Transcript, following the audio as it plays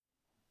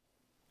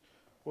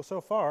Well,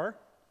 so far,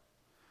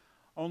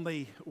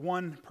 only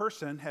one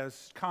person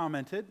has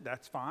commented,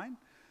 that's fine,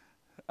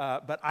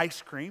 but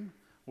ice cream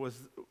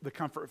was the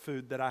comfort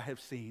food that I have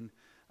seen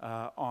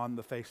on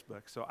the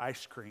Facebook. So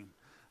ice cream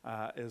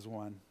is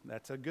one.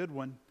 That's a good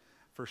one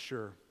for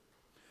sure.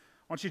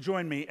 Why don't you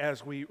join me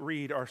as we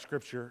read our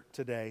scripture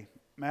today.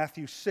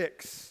 Matthew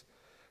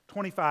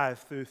 6:25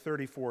 through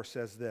 34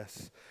 says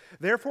this.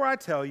 Therefore I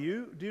tell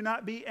you, do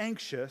not be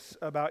anxious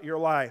about your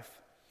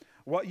life,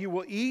 what you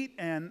will eat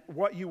and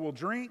what you will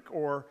drink,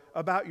 or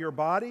about your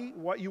body,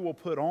 what you will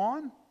put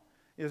on.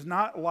 Is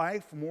not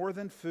life more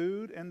than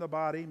food, and the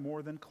body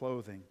more than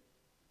clothing?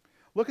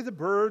 Look at the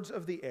birds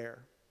of the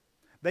air.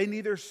 They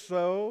neither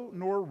sow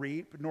nor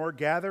reap nor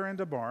gather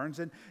into barns,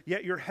 and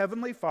yet your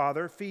heavenly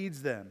Father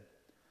feeds them.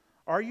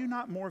 Are you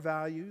not more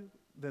value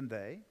than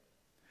they?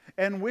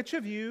 And which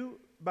of you,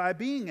 by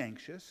being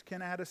anxious,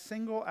 can add a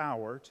single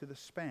hour to the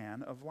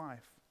span of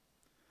life?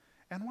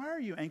 And why are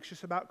you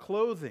anxious about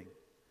clothing?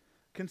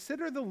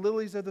 Consider the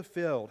lilies of the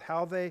field,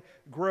 how they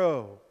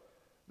grow.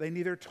 They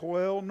neither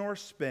toil nor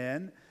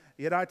spin.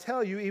 Yet I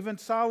tell you, even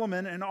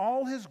Solomon in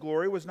all his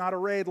glory was not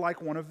arrayed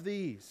like one of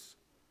these.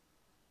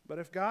 But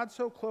if God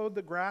so clothed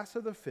the grass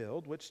of the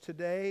field, which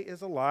today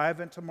is alive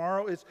and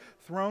tomorrow is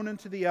thrown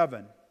into the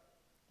oven,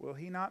 will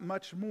he not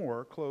much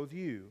more clothe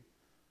you,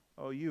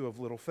 O you of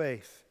little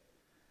faith?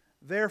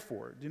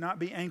 Therefore, do not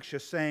be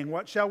anxious, saying,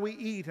 what shall we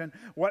eat, and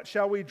what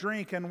shall we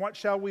drink, and what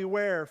shall we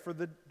wear? For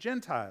the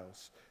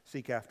Gentiles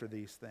seek after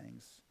these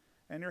things,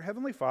 and your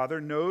heavenly Father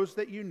knows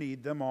that you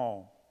need them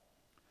all.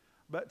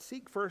 But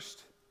seek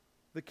first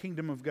the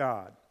kingdom of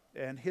God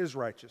and his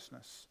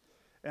righteousness,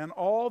 and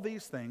all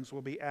these things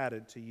will be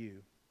added to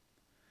you.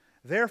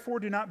 Therefore,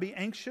 do not be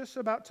anxious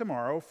about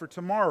tomorrow, for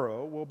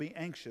tomorrow will be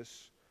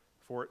anxious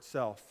for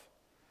itself.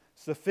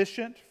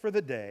 Sufficient for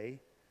the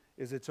day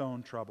is its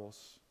own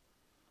troubles.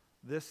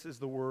 This is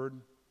the word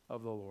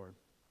of the Lord.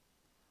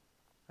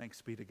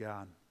 Thanks be to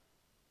God.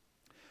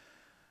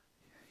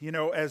 You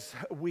know, as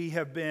we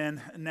have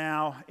been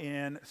now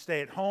in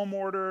stay-at-home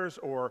orders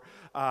or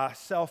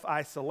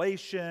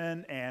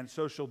self-isolation and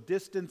social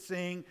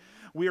distancing,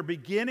 we are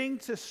beginning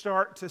to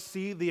start to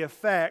see the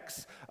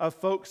effects of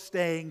folks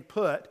staying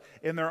put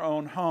in their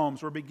own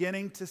homes. We're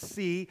beginning to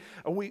see,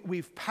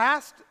 we've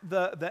passed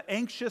the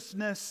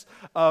anxiousness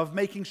of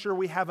making sure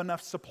we have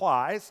enough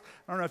supplies.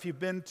 I don't know if you've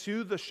been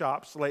to the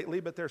shops lately,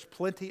 but there's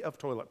plenty of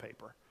toilet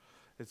paper.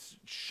 It's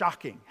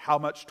shocking how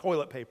much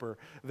toilet paper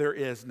there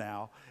is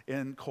now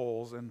in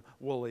Kohl's and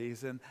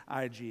Woolies and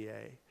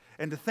IGA.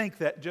 And to think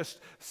that just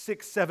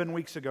 6-7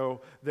 weeks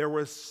ago, there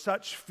was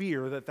such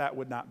fear that that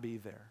would not be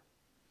there.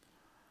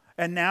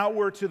 And now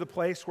we're to the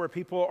place where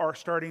people are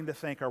starting to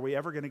think, are we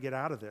ever going to get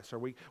out of this?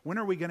 When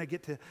are we going to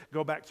get to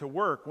go back to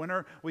work? When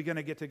are we going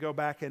to get to go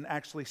back and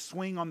actually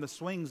swing on the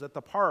swings at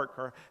the park,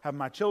 or have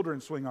my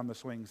children swing on the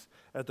swings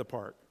at the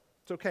park?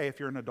 It's okay if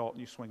you're an adult and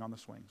you swing on the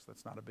swings.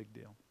 That's not a big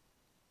deal.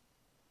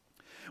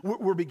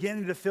 We're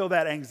beginning to feel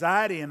that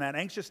anxiety and that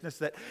anxiousness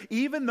that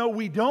even though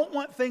we don't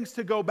want things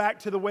to go back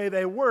to the way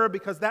they were,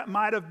 because that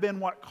might have been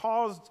what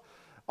caused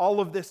all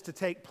of this to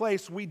take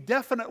place, we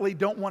definitely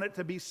don't want it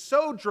to be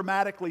so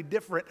dramatically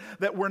different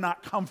that we're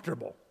not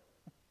comfortable.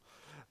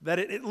 That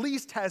it at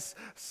least has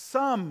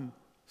some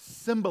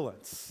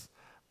semblance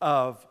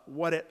of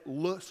what it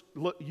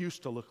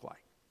used to look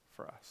like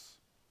for us.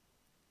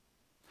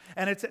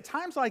 And it's at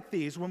times like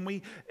these when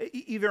we,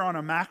 either on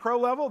a macro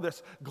level,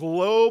 this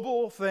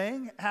global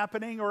thing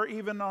happening, or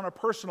even on a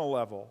personal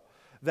level,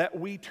 that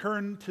we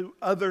turn to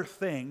other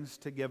things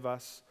to give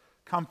us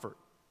comfort.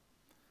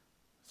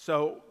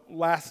 So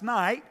last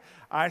night,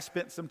 I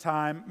spent some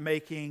time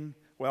making,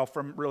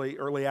 from really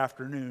early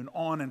afternoon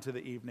on into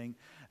the evening,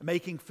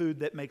 making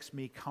food that makes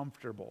me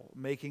comfortable,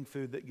 making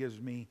food that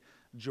gives me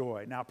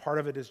joy. Now, part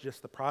of it is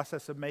just the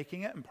process of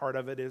making it, and part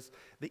of it is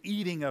the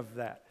eating of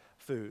that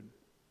food.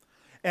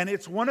 And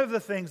it's one of the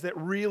things that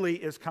really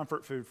is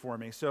comfort food for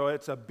me. So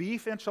it's a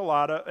beef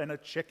enchilada and a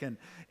chicken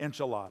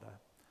enchilada.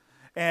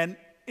 And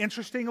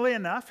interestingly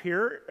enough,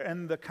 here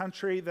in the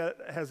country that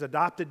has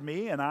adopted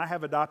me, and I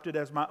have adopted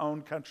as my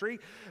own country,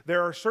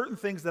 there are certain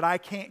things that I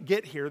can't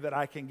get here that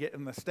I can get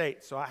in the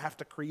States. So I have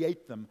to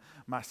create them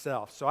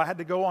myself. So I had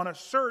to go on a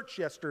search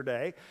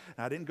yesterday.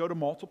 I didn't go to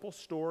multiple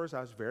stores.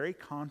 I was very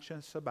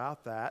conscious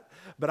about that.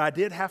 But I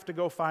did have to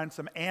go find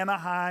some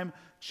Anaheim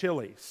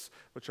chilies,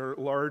 which are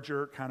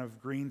larger kind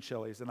of green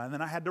chilies. And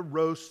then I had to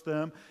roast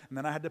them, and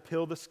then I had to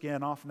peel the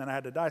skin off, and then I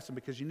had to dice them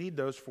because you need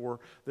those for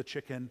the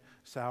chicken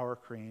sour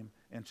cream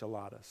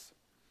enchiladas.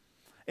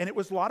 And it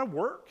was a lot of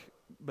work,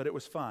 but it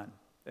was fun.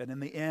 And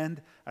in the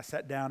end, I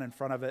sat down in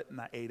front of it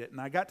and I ate it.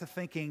 And I got to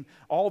thinking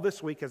all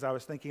this week as I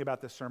was thinking about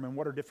this sermon,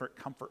 what are different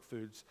comfort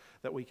foods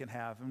that we can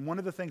have? And one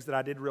of the things that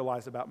I did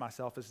realize about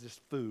myself is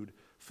just food.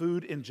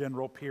 Food in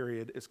general,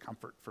 period, is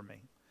comfort for me.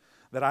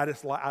 That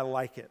I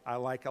like it. I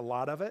like a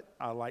lot of it.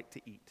 I like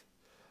to eat.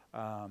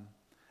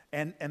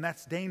 And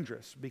that's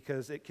dangerous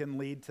because it can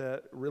lead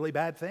to really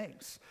bad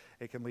things.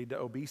 It can lead to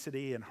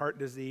obesity and heart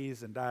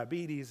disease and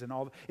diabetes and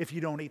all, if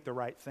you don't eat the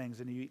right things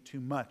and you eat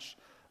too much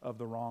of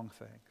the wrong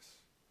things.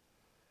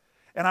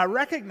 And I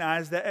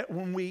recognize that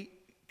when we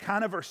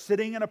kind of are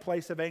sitting in a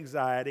place of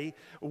anxiety,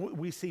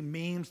 we see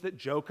memes that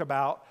joke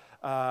about,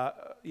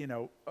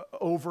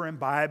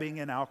 over-imbibing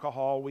in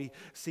alcohol. We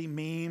see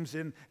memes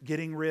in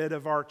getting rid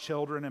of our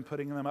children and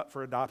putting them up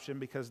for adoption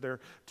because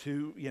they're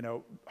too,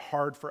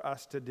 hard for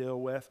us to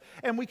deal with.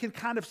 And we can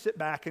kind of sit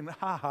back and,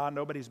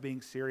 nobody's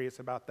being serious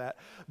about that.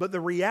 But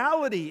the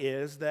reality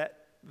is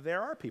that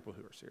there are people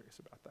who are serious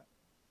about that.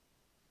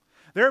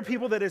 There are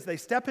people that as they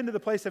step into the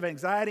place of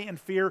anxiety and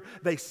fear,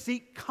 they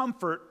seek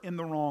comfort in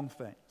the wrong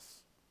things.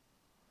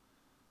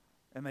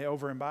 And they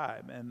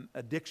over-imbibe, and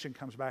addiction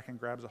comes back and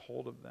grabs a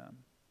hold of them.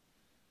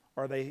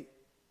 Or they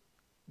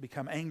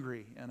become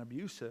angry and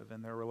abusive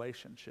in their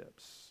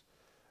relationships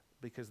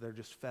because they're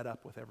just fed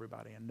up with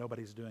everybody and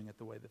nobody's doing it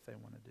the way that they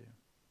want to do.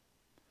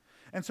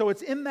 And so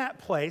it's in that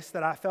place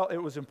that I felt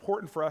it was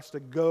important for us to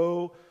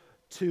go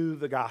to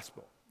the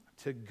gospel,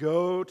 to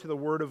go to the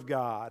Word of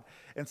God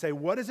and say,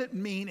 what does it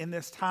mean in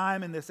this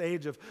time, in this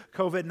age of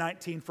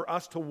COVID-19, for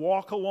us to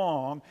walk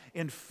along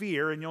in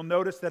fear? And you'll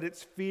notice that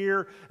it's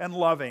fear and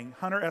loving.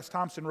 Hunter S.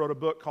 Thompson wrote a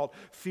book called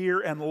Fear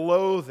and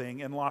Loathing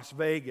in Las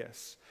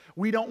Vegas.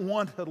 We don't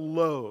want to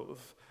loathe,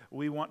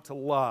 we want to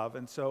love.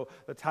 And so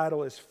the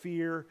title is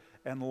Fear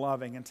and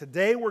Loving. And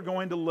today we're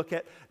going to look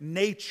at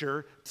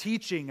nature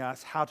teaching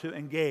us how to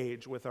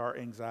engage with our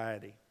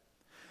anxiety.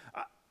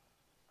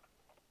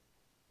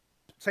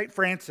 St.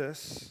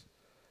 Francis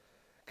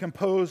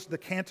composed the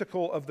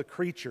Canticle of the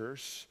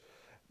Creatures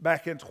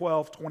back in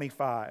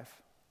 1225.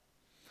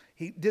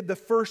 He did the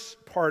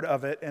first part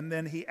of it, and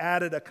then he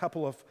added a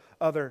couple of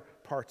other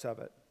parts of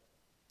it.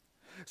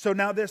 So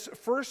now this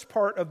first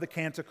part of the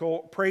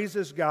Canticle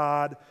praises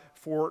God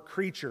for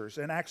creatures,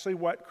 and actually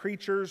what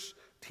creatures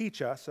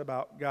teach us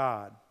about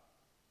God.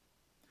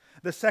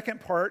 The second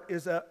part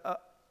is a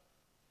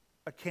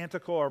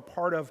canticle or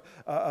part of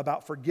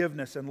about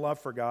forgiveness and love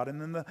for God. And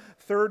then the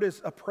third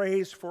is a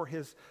praise for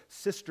his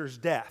sister's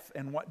death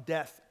and what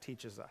death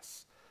teaches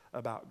us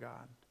about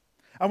God.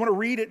 I want to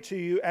read it to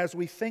you as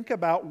we think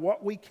about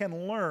what we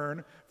can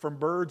learn from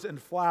birds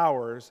and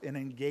flowers in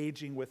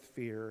engaging with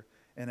fear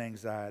and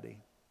anxiety.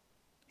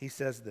 He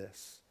says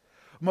this,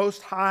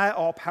 "Most high,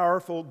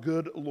 all-powerful,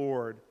 good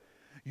Lord,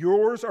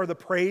 yours are the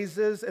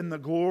praises and the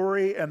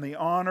glory and the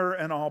honor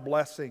and all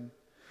blessing.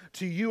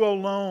 To you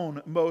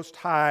alone, Most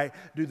High,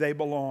 do they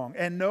belong,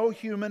 and no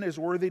human is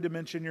worthy to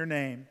mention your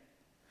name.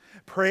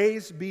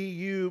 Praise be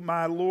you,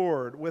 my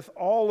Lord, with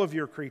all of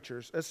your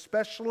creatures,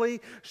 especially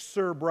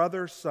Sir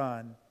Brother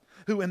Sun,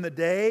 who in the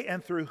day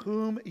and through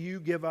whom you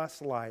give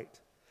us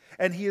light.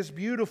 And he is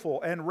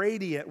beautiful and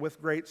radiant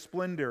with great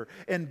splendor,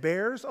 and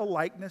bears a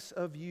likeness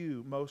of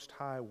you, Most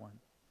High One.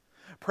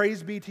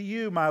 Praise be to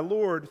you, my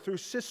Lord, through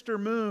sister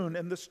moon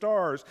and the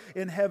stars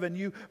in heaven.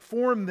 You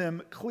form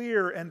them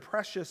clear and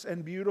precious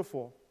and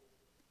beautiful.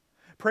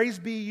 Praise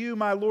be you,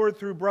 my Lord,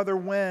 through brother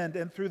wind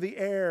and through the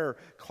air,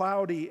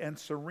 cloudy and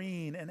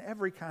serene and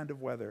every kind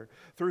of weather,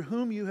 through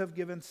whom you have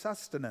given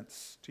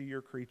sustenance to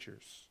your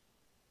creatures.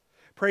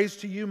 Praise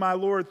to you, my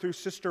Lord, through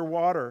sister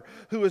water,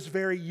 who is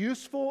very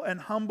useful and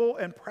humble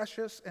and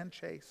precious and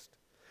chaste.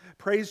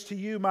 Praise to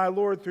you, my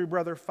Lord, through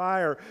brother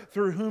fire,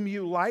 through whom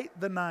you light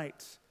the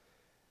night.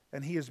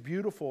 And he is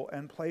beautiful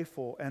and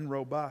playful and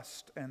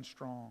robust and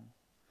strong.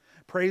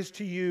 Praise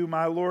to you,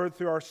 my Lord,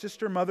 through our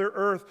sister Mother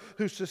Earth,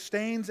 who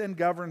sustains and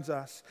governs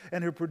us,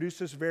 and who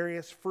produces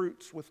various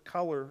fruits with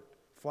colored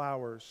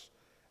flowers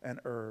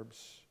and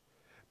herbs.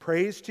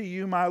 Praise to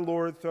you, my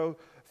Lord,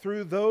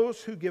 through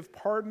those who give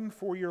pardon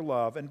for your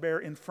love and bear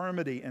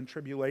infirmity and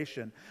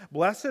tribulation.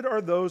 Blessed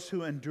are those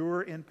who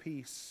endure in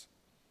peace,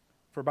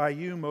 for by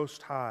you,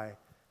 Most High,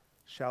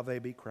 shall they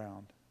be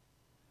crowned.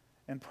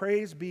 And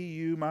praise be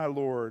you, my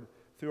Lord,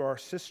 through our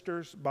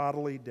sister's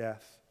bodily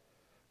death,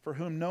 for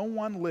whom no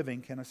one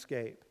living can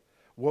escape.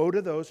 Woe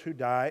to those who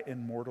die in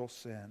mortal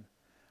sin.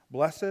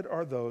 Blessed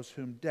are those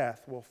whom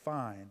death will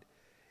find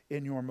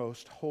in your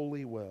most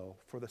holy will,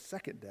 for the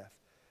second death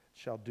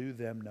shall do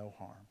them no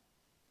harm.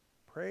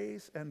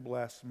 Praise and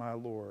bless my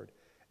Lord,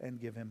 and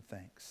give him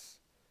thanks,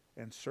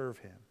 and serve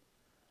him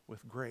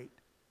with great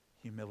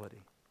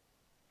humility."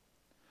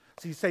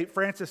 See, St.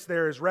 Francis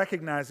there is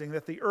recognizing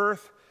that the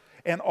earth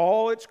and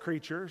all its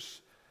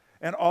creatures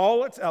and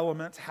all its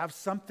elements have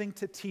something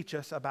to teach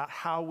us about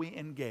how we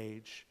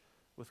engage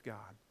with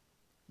God.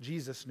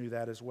 Jesus knew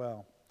that as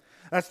well.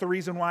 That's the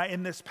reason why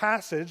in this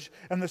passage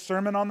and the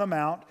Sermon on the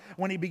Mount,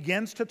 when he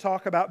begins to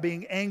talk about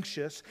being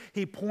anxious,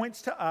 he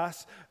points to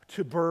us,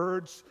 to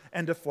birds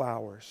and to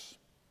flowers.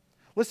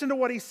 Listen to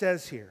what he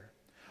says here.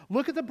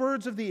 "Look at the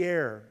birds of the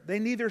air. They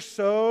neither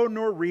sow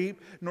nor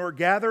reap nor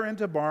gather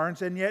into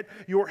barns, and yet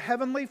your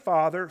heavenly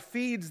Father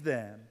feeds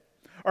them.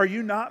 Are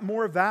you not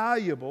more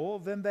valuable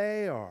than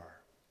they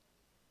are?"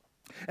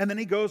 And then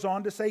he goes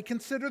on to say,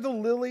 "Consider the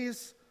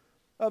lilies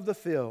of the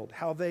field,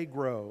 how they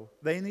grow.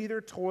 They neither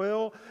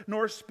toil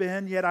nor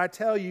spin, yet I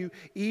tell you,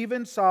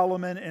 even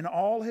Solomon in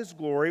all his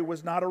glory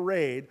was not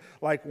arrayed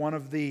like one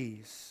of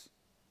these."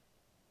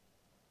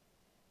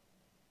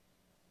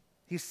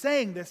 He's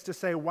saying this to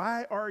say,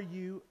 why are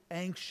you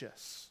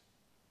anxious?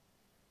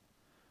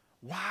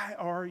 Why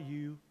are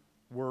you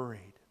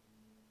worried?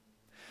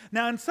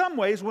 Now, in some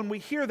ways, when we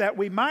hear that,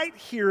 we might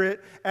hear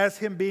it as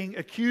him being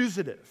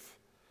accusative,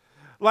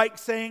 like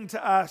saying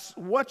to us,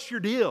 what's your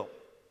deal?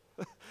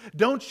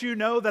 Don't you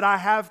know that I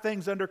have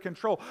things under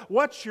control?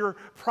 What's your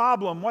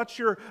problem? What's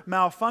your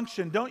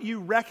malfunction? Don't you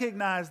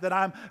recognize that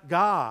I'm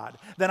God,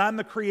 that I'm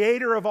the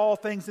creator of all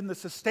things and the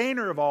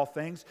sustainer of all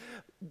things?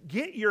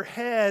 Get your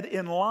head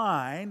in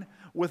line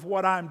with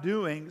what I'm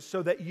doing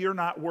so that you're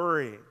not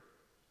worrying.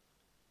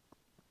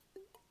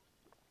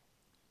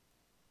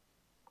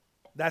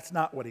 That's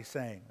not what he's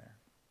saying there.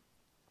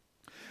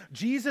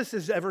 Jesus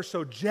is ever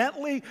so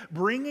gently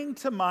bringing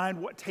to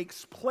mind what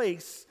takes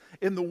place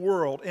in the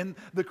world, in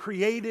the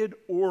created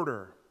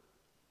order.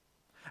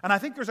 And I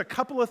think there's a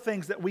couple of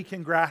things that we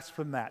can grasp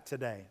from that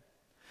today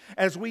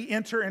as we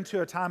enter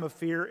into a time of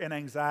fear and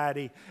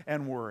anxiety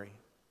and worry.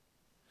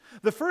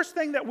 The first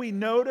thing that we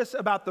notice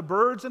about the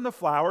birds and the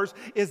flowers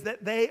is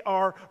that they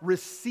are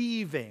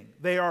receiving,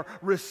 they are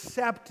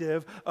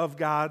receptive of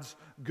God's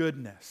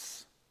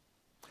goodness.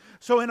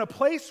 So in a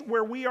place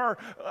where we are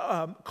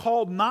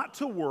called not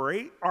to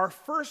worry, our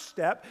first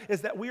step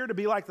is that we are to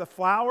be like the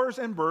flowers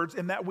and birds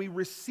in that we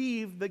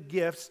receive the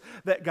gifts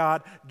that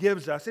God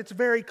gives us. It's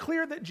very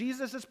clear that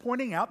Jesus is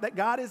pointing out that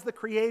God is the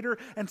creator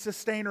and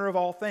sustainer of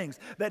all things,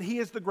 that he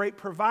is the great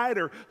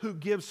provider who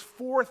gives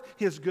forth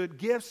his good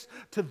gifts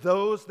to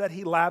those that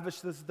he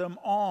lavishes them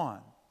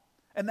on.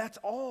 And that's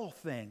all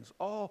things,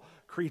 all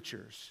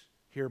creatures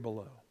here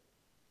below.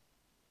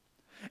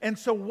 And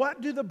so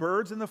what do the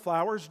birds and the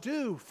flowers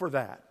do for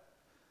that?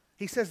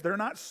 He says they're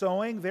not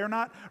sowing, they're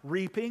not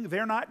reaping,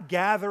 they're not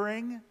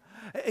gathering.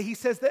 He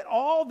says that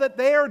all that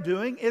they are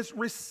doing is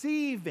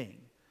receiving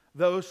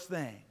those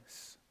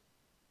things.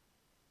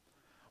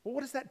 Well,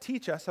 what does that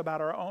teach us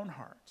about our own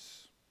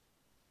hearts?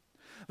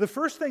 The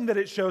first thing that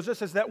it shows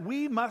us is that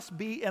we must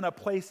be in a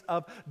place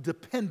of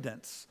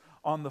dependence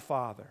on the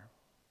Father.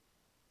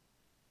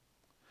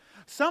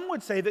 Some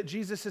would say that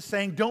Jesus is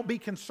saying, don't be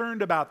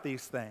concerned about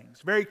these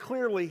things. Very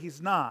clearly,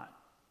 he's not.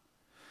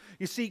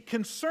 You see,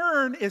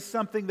 concern is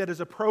something that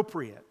is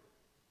appropriate.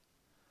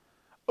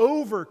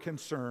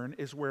 Over-concern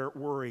is where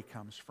worry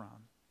comes from.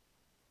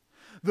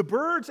 The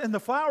birds and the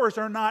flowers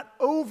are not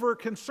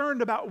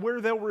over-concerned about where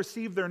they'll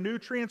receive their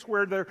nutrients,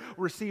 where they'll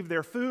receive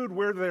their food,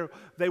 where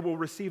they will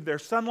receive their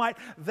sunlight.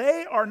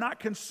 They are not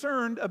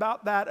concerned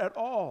about that at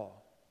all.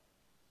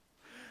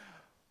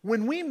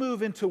 When we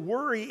move into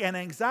worry and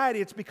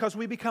anxiety, it's because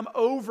we become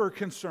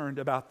over-concerned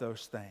about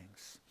those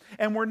things.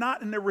 And we're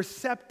not in a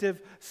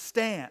receptive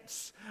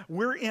stance.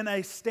 We're in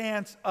a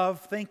stance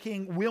of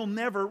thinking we'll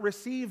never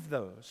receive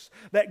those,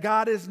 that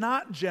God is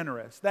not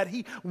generous, that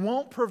he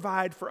won't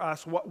provide for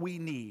us what we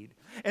need.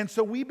 And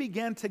so we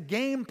begin to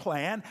game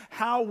plan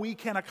how we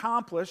can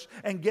accomplish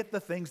and get the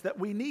things that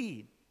we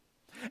need.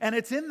 And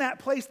it's in that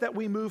place that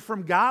we move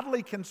from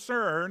godly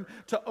concern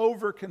to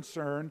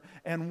over-concern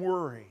and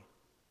worry.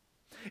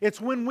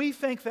 It's when we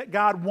think that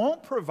God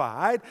won't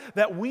provide,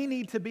 that we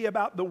need to be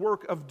about the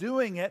work of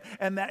doing it,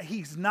 and that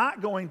he's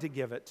not going to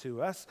give it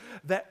to us,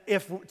 that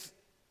if it's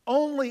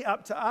only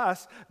up to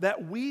us,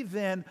 that we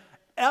then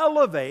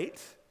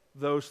elevate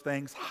those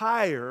things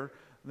higher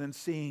than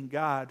seeing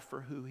God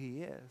for who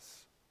he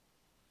is,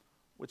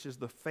 which is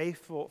the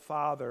faithful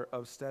Father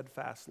of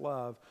steadfast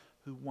love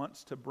who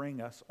wants to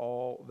bring us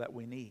all that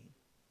we need,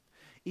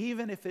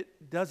 even if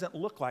it doesn't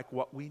look like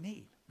what we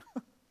need.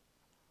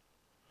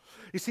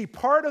 You see,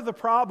 part of the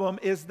problem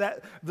is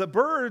that the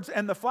birds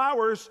and the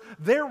flowers,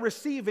 they're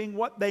receiving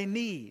what they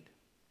need.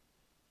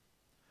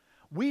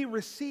 We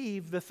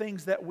receive the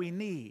things that we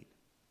need.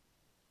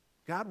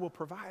 God will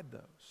provide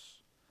those.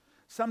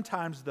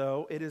 Sometimes,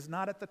 though, it is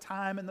not at the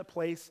time and the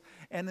place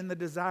and in the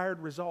desired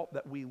result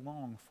that we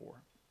long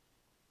for.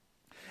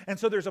 And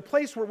so there's a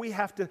place where we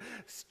have to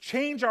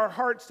change our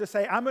hearts to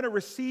say, I'm going to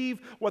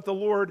receive what the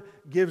Lord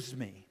gives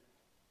me.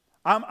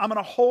 I'm going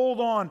to hold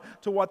on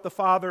to what the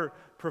Father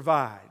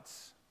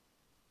provides.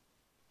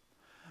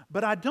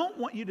 But I don't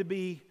want you to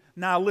be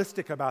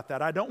nihilistic about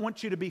that. I don't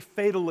want you to be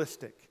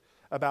fatalistic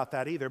about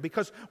that either,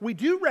 because we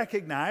do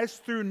recognize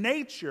through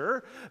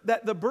nature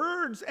that the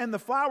birds and the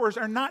flowers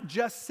are not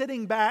just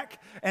sitting back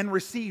and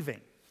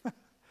receiving.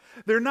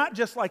 They're not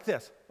just like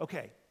this.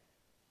 Okay.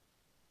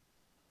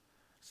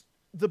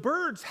 The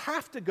birds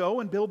have to go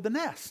and build the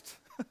nest.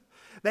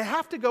 They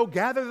have to go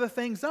gather the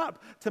things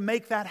up to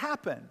make that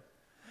happen.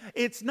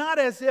 It's not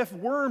as if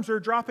worms are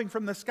dropping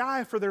from the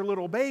sky for their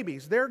little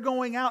babies. They're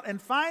going out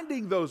and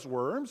finding those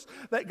worms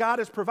that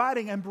God is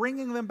providing and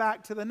bringing them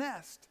back to the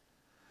nest.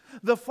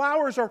 The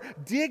flowers are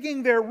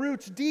digging their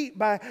roots deep.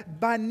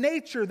 By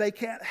nature, they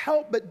can't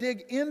help but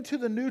dig into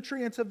the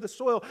nutrients of the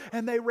soil,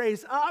 and they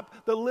raise up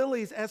the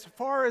lilies as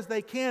far as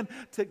they can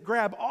to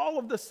grab all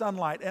of the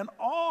sunlight and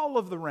all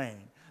of the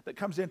rain that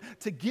comes in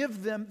to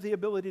give them the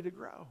ability to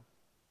grow.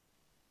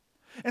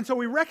 And so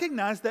we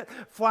recognize that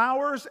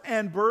flowers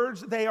and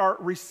birds, they are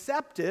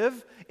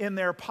receptive in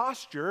their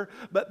posture,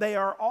 but they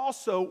are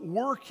also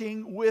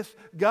working with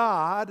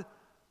God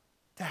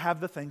to have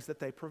the things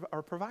that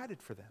are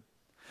provided for them.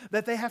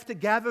 that they have to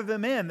gather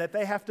them in, that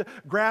they have to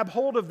grab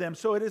hold of them.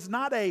 So it is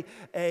not a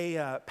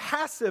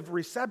passive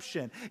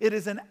reception. It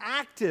is an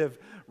active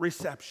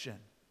reception.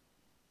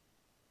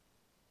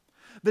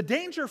 The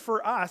danger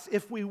for us,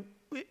 if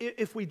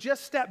we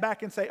just step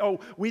back and say,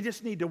 oh, we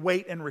just need to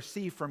wait and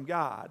receive from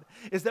God,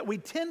 is that we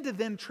tend to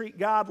then treat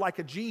God like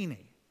a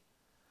genie,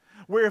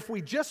 where if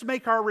we just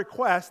make our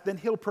request, then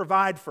He'll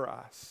provide for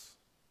us.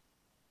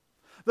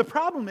 The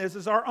problem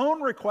is our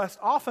own requests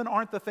often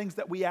aren't the things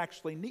that we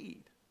actually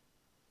need.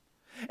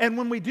 And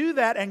when we do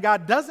that and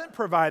God doesn't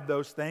provide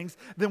those things,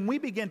 then we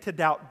begin to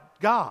doubt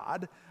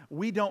God.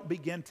 We don't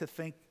begin to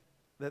think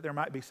that there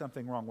might be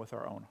something wrong with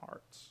our own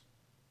hearts.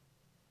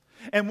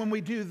 And when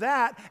we do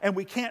that and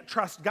we can't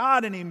trust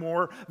God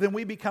anymore, then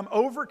we become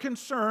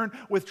over-concerned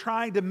with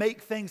trying to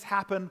make things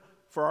happen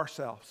for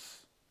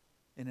ourselves.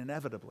 And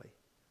inevitably,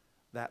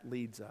 that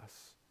leads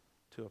us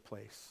to a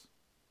place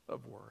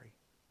of worry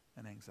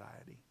and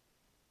anxiety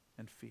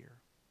and fear.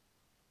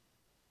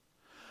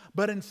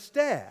 But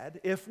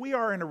instead, if we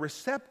are in a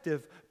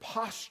receptive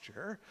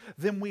posture,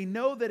 then we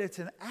know that it's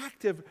an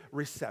active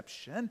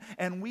reception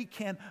and we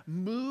can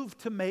move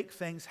to make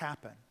things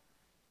happen.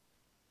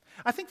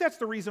 I think that's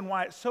the reason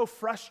why it's so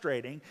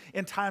frustrating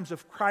in times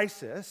of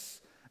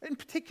crisis, and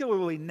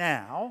particularly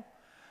now.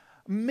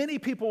 Many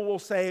people will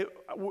say,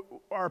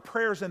 our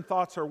prayers and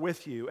thoughts are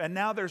with you, and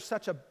now there's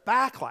such a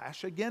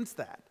backlash against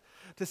that.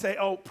 To say,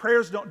 oh,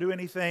 prayers don't do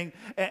anything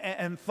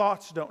and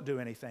thoughts don't do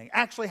anything.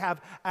 Actually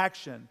have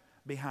action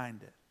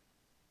behind it.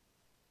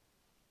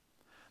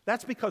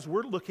 That's because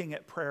we're looking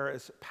at prayer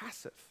as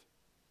passive.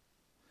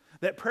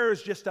 That prayer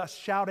is just us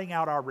shouting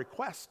out our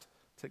request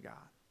to God.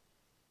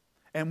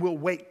 And we'll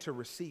wait to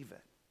receive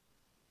it.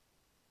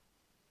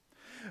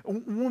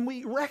 When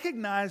we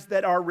recognize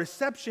that our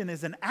reception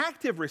is an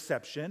active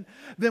reception,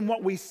 then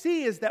what we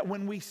see is that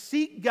when we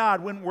seek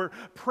God, when we're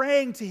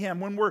praying to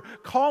Him, when we're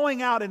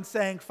calling out and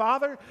saying,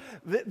 Father,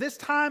 this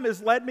time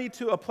has led me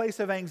to a place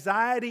of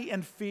anxiety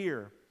and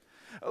fear.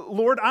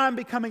 Lord, I'm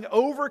becoming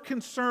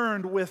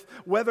over-concerned with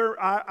whether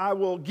I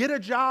will get a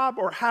job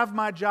or have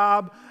my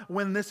job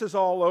when this is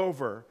all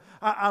over.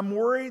 I'm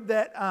worried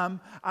that I'm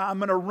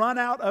going to run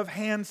out of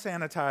hand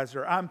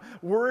sanitizer. I'm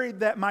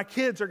worried that my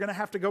kids are going to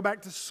have to go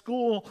back to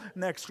school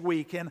next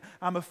week. And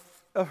I'm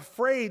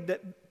afraid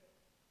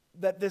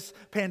that this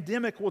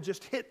pandemic will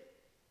just hit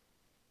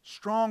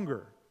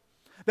stronger.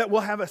 That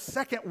we'll have a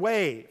second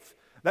wave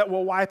that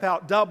will wipe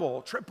out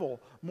double, triple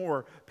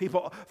more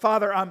people.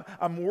 Father,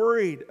 I'm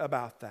worried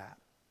about that.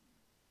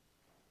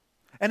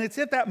 And it's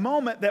at that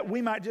moment that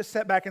we might just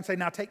sit back and say,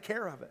 now take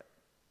care of it.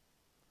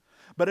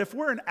 But if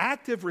we're in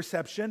active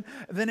reception,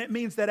 then it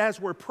means that as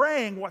we're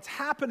praying, what's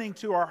happening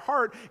to our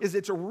heart is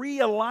it's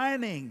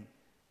realigning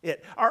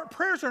it. Our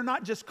prayers are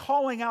not just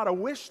calling out a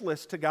wish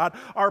list to God.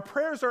 Our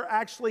prayers are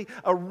actually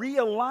a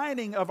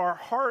realigning of our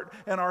heart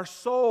and our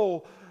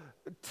soul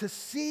to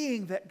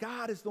seeing that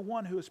God is the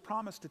one who has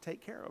promised to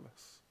take care of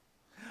us.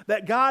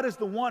 That God is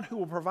the one who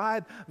will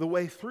provide the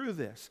way through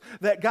this.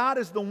 That God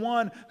is the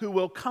one who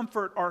will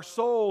comfort our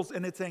souls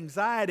in its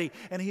anxiety.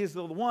 And He is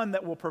the one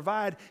that will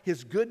provide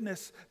His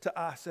goodness to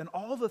us and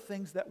all the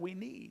things that we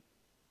need.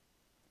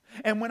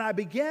 And when I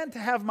begin to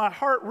have my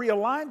heart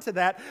realigned to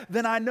that,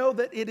 then I know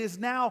that it is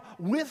now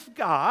with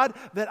God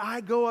that I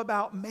go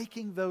about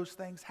making those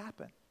things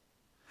happen.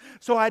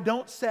 So I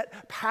don't sit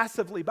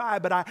passively by,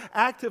 but I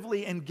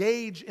actively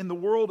engage in the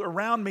world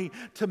around me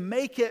to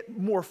make it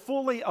more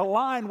fully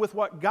aligned with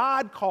what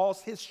God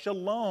calls His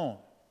shalom,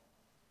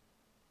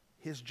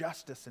 His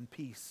justice and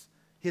peace,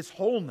 His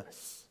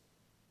wholeness.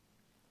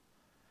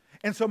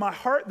 And so my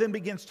heart then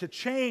begins to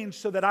change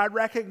so that I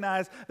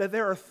recognize that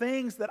there are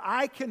things that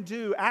I can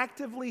do,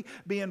 actively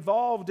be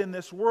involved in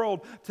this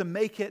world to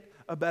make it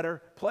a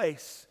better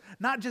place.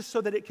 Not just so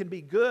that it can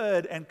be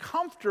good and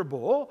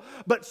comfortable,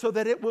 but so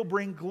that it will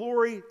bring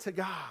glory to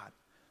God.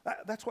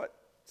 That's what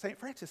St.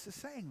 Francis is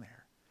saying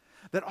there.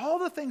 That all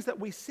the things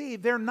that we see,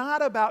 they're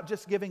not about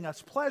just giving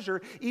us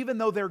pleasure, even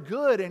though they're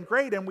good and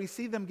great and we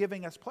see them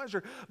giving us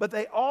pleasure, but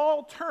they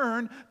all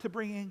turn to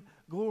bringing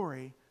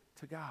glory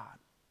to God.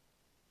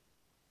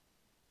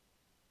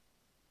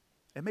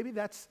 And maybe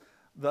that's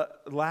the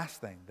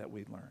last thing that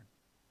we learn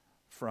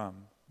from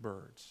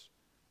birds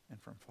and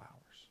from flowers.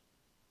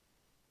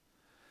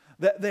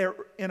 That they're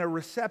in a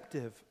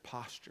receptive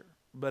posture,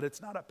 but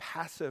it's not a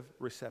passive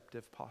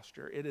receptive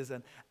posture. It is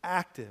an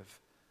active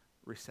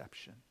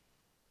reception.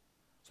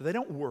 So they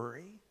don't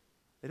worry,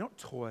 they don't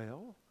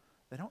toil,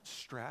 they don't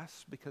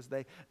stress because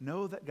they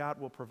know that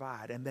God will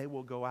provide, and they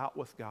will go out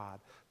with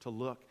God to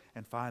look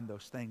and find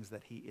those things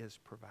that He is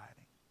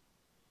providing.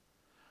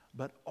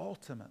 But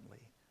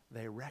ultimately,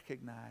 they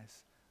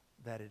recognize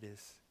that it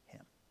is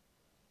Him.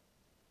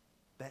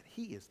 That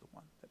He is the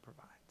one that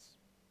provides.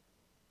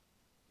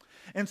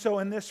 And so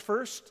in this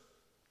first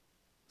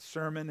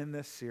sermon in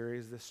this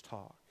series, this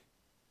talk,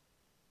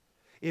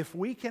 if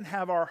we can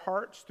have our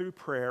hearts through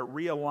prayer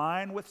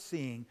realign with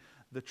seeing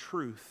the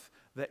truth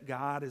that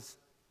God is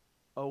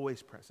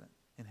always present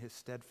in His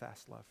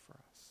steadfast love for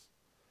us,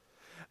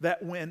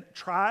 that when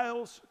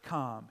trials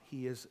come,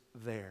 He is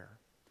there.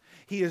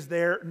 He is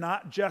there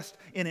not just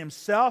in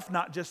himself,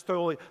 not just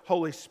through the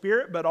Holy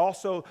Spirit, but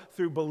also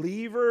through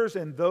believers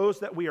and those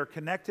that we are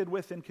connected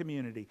with in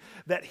community.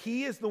 That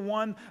he is the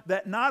one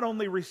that not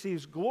only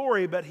receives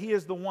glory, but he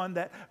is the one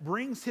that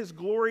brings his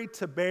glory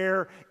to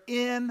bear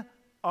in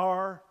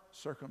our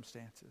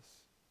circumstances.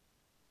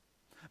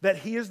 That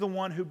he is the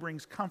one who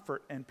brings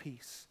comfort and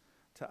peace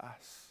to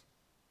us.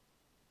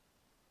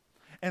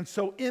 And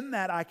so in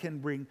that I can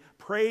bring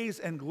praise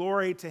and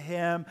glory to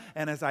him.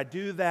 And as I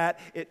do that,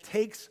 it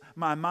takes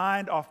my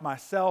mind off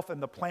myself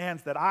and the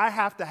plans that I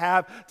have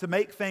to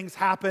make things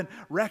happen,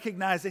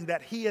 recognizing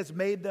that he has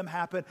made them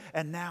happen.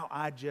 And now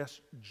I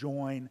just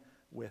join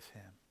with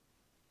him.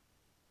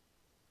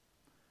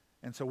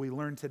 And so we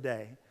learn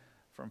today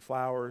from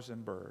flowers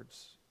and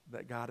birds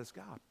that God is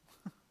God.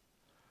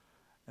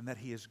 And that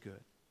he is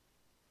good.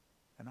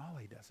 And all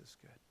he does is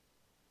good.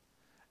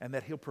 And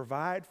that he'll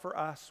provide for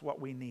us what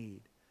we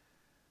need.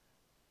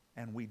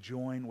 And we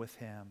join with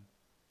him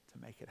to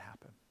make it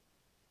happen.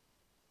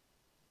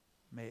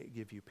 May it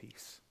give you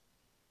peace.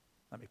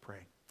 Let me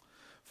pray.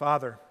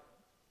 Father,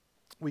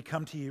 we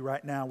come to you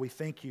right now. We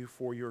thank you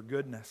for your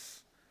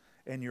goodness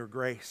and your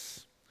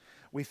grace.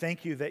 We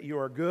thank you that you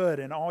are good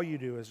and all you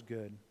do is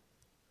good.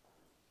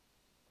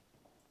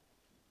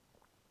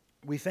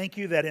 We thank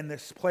you that in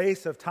this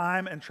place of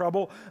time and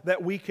trouble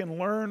that we can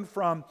learn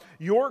from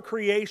your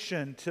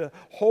creation to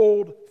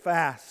hold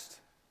fast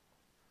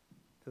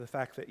to the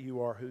fact that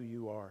you are, who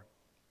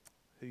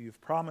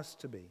you've promised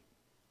to be.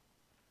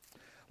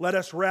 Let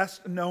us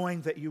rest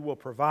knowing that you will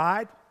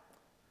provide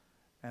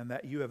and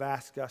that you have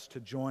asked us to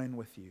join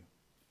with you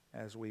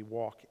as we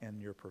walk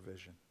in your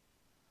provision.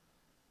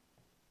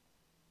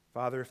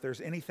 Father, if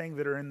there's anything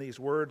that are in these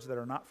words that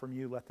are not from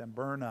you, let them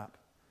burn up.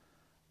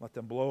 Let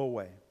them blow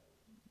away.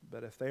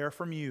 But if they are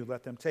from you,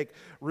 let them take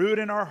root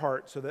in our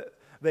hearts so that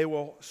they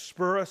will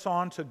spur us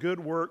on to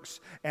good works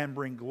and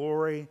bring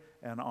glory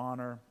and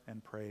honor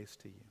and praise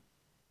to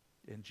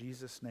you. In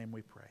Jesus' name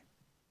we pray.